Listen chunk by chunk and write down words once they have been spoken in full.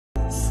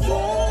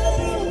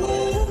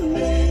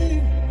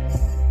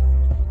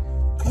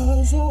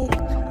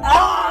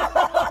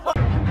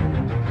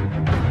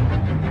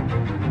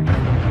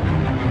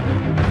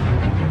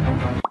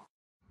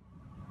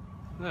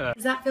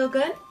Does that feel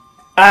good?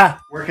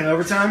 Working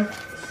overtime?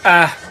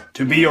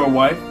 To be your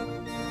wife?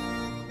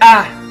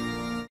 Oh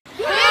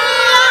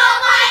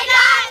my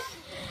gosh!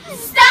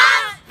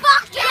 Stop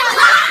fucking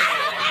lying!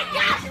 Oh my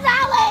gosh,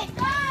 Sally!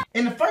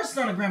 In the first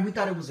sonogram, we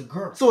thought it was a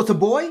girl. So it's a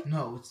boy?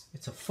 No,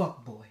 it's a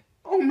fuck boy.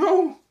 Oh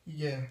no.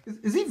 Yeah.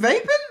 Is he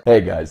vaping?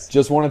 Hey guys,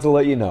 just wanted to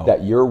let you know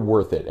that you're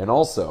worth it. And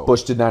also,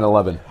 Bush did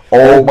 9/11.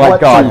 Oh my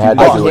god, I had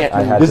to do it.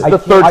 This is the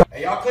third time.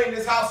 Hey, y'all clean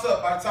this house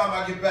up by the time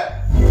I get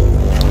back.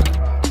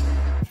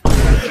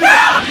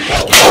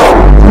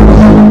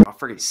 My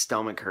freaking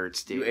stomach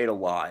hurts, dude. You ate a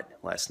lot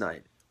last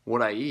night.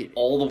 What'd I eat?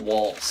 All the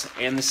walls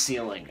and the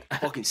ceiling.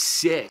 Fucking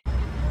sick.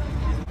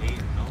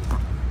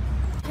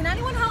 Can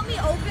anyone help me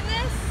open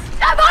this?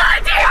 I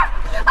volunteer!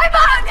 I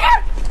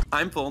volunteer!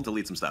 I'm full.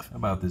 Delete some stuff.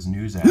 About this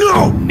news app.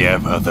 No!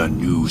 Never the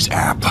news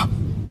app.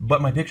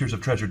 But my pictures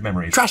of treasured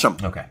memories. Trash them.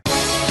 Okay.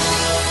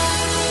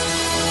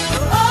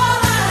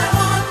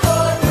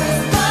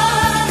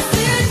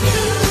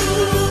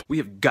 We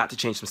have got to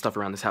change some stuff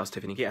around this house,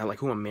 Tiffany. Yeah, like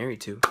who I'm married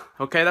to.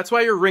 Okay, that's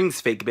why your ring's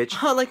fake, bitch.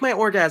 Huh, like my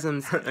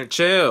orgasms.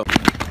 Chill.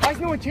 Why is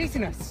no one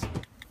chasing us?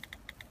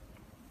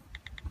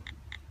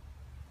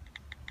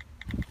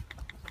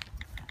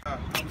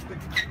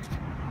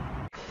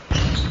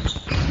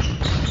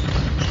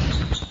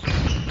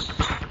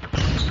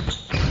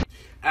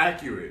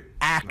 Accurate.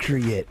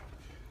 Accurate.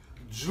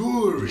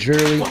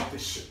 Jewelry. Fuck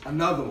this shit.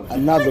 Another one.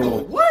 Another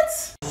one.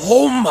 What?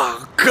 Oh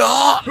my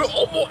god!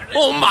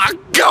 Oh my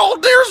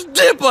god! There's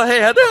dip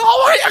ahead!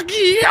 Oh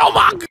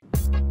my god!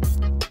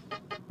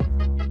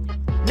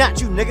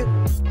 Not you, nigga.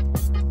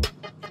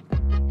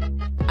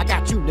 I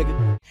got you,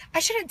 nigga. I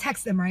shouldn't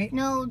text them, right?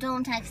 No,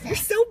 don't text You're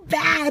him. so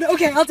bad.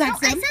 Okay, I'll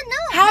text No, I them. said no.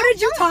 How No,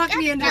 did you don't. talk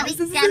me into Gabby, this?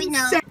 This is Gabby,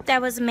 no. insane.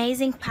 That was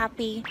amazing,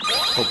 Poppy.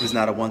 Hope it's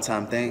not a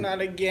one-time thing.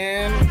 Not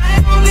again.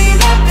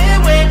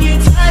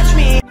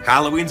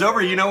 Halloween's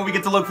over. You know what we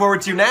get to look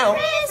forward to now?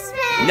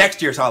 Christmas!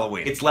 Next year's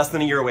Halloween. It's less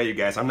than a year away, you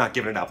guys. I'm not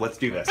giving it up. Let's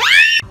do this.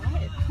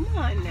 Come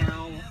on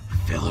now.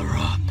 Fill her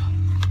up.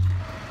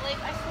 Like,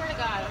 I swear to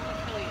God, I'm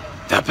gonna kill you.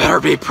 That better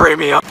be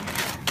premium.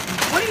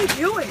 What are you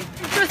doing?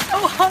 You're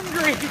so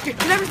hungry. You're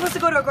never supposed to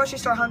go to a grocery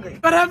store hungry.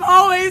 But I'm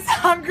always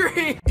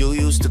hungry. You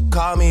used to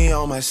call me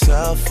on my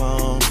cell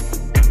phone.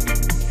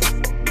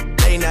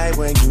 Late night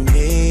when you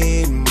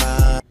need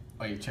my.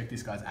 Oh, you check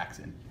this guy's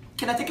accent.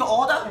 Can I take your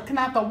order? Can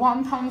I have the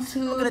wonton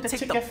soup? I'm gonna take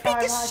the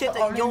biggest shit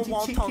that your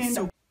wonton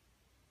soup.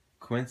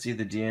 Quincy,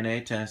 the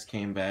DNA test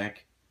came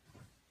back.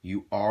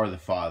 You are the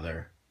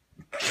father.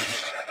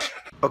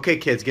 Okay,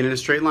 kids, get in a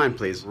straight line,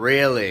 please.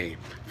 Really?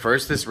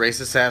 First this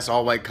racist-ass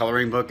all-white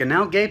coloring book, and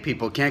now gay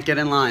people can't get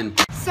in line.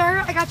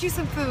 Sir, I got you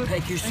some food.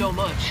 Thank you so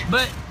much.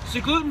 But is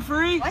it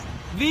gluten-free? What?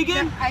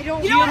 Vegan? No, I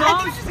don't. You know what? I think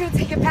I'm just gonna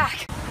take it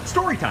back.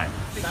 Story time.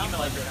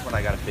 What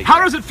I gotta figure. How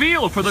does it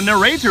feel for the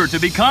narrator to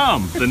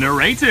become the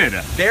narrated?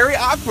 Very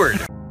awkward.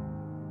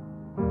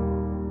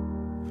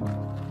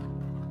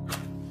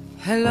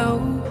 Hello.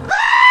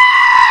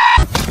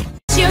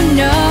 You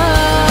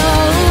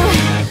know,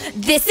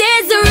 this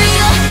is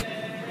real.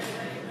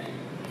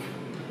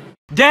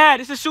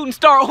 Dad, it's a shooting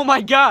star. Oh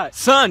my god.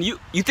 Son, you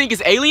think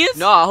it's aliens?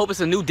 No, I hope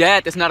it's a new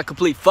dad that's not a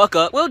complete fuck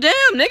up. Well, damn,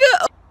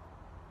 nigga.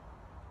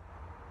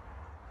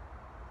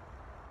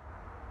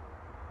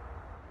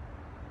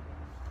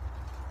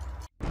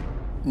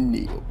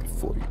 Kneel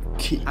before you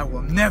kill. I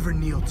will never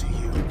kneel to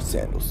you. You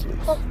sandal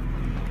sleeves.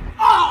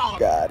 Oh!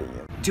 Got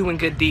him. Doing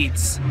good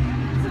deeds.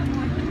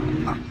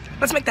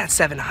 Let's make that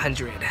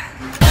 700.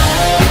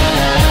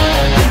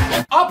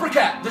 Opera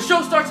Cat, the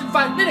show starts in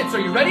 5 minutes.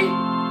 Are you ready?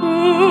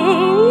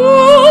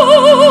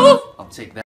 I'll take that.